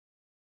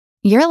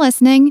You're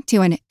listening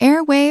to an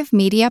Airwave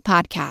Media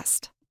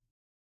Podcast.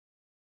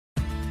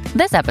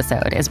 This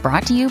episode is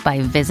brought to you by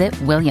Visit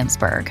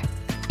Williamsburg.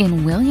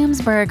 In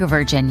Williamsburg,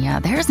 Virginia,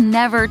 there's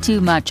never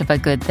too much of a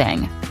good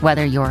thing.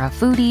 Whether you're a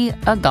foodie,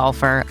 a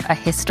golfer, a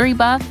history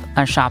buff,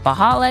 a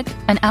shopaholic,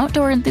 an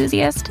outdoor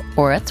enthusiast,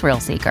 or a thrill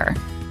seeker,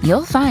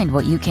 you'll find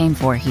what you came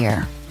for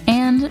here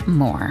and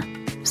more.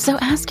 So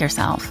ask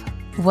yourself,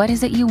 what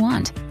is it you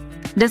want?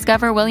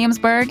 Discover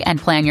Williamsburg and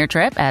plan your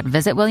trip at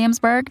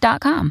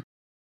visitwilliamsburg.com.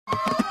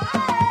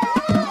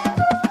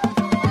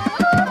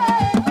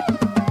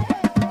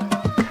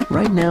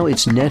 Right now,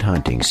 it's net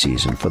hunting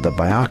season for the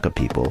Bayaka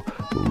people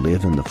who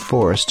live in the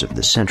forests of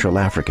the Central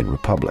African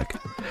Republic.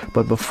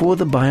 But before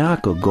the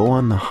Bayaka go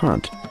on the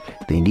hunt,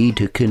 they need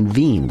to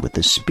convene with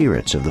the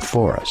spirits of the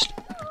forest.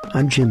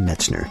 I'm Jim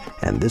Metzner,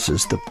 and this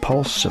is the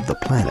Pulse of the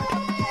Planet.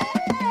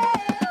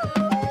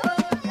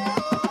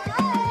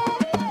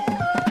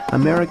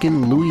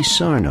 American Louis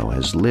Sarno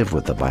has lived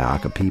with the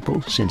Bayaka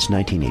people since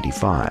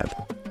 1985.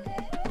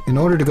 In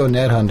order to go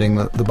net hunting,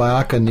 the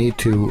Bayaka need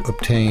to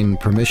obtain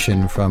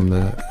permission from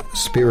the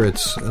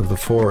spirits of the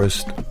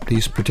forest.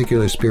 These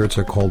particular spirits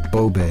are called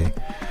Bobe.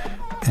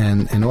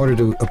 And in order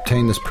to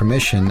obtain this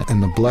permission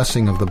and the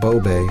blessing of the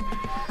Bobe,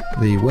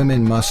 the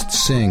women must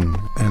sing,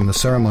 and the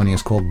ceremony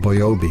is called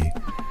Boyobi.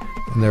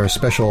 And there are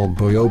special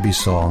Boyobi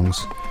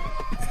songs.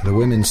 The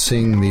women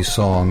sing these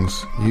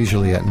songs,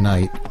 usually at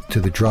night, to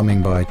the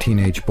drumming by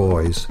teenage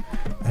boys.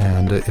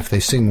 And if they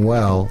sing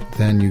well,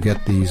 then you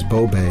get these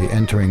Bobe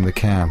entering the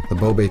camp. The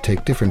Bobe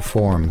take different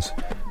forms.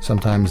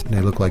 Sometimes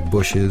they look like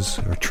bushes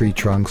or tree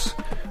trunks.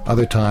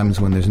 Other times,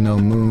 when there's no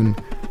moon,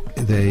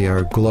 they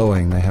are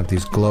glowing. They have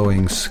these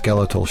glowing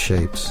skeletal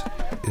shapes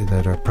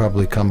that are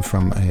probably come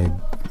from a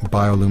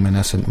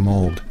bioluminescent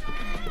mold.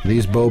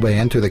 These Bobe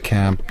enter the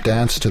camp,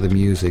 dance to the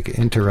music,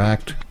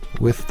 interact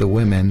with the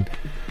women,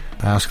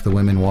 ask the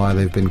women why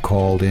they've been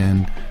called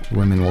in. The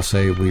women will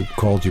say, we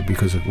called you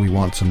because we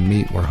want some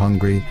meat, we're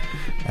hungry.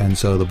 And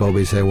so the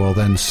Bobe say, well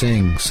then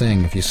sing.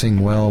 If you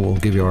sing well, we'll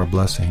give you our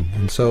blessing.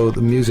 And so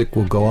the music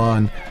will go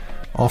on,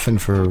 often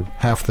for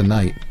half the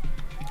night.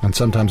 And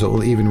sometimes it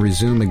will even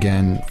resume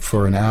again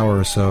for an hour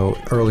or so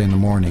early in the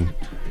morning.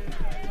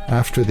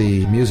 After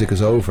the music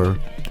is over,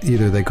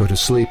 either they go to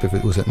sleep if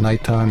it was at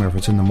nighttime, or if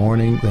it's in the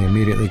morning, they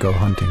immediately go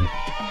hunting.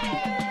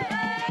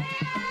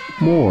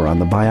 More on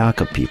the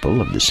Bayaka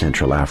people of the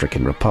Central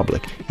African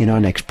Republic in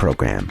our next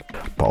program.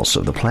 Pulse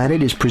of the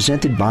Planet is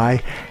presented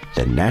by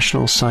the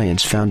National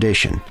Science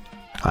Foundation.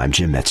 I'm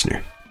Jim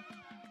Metzner.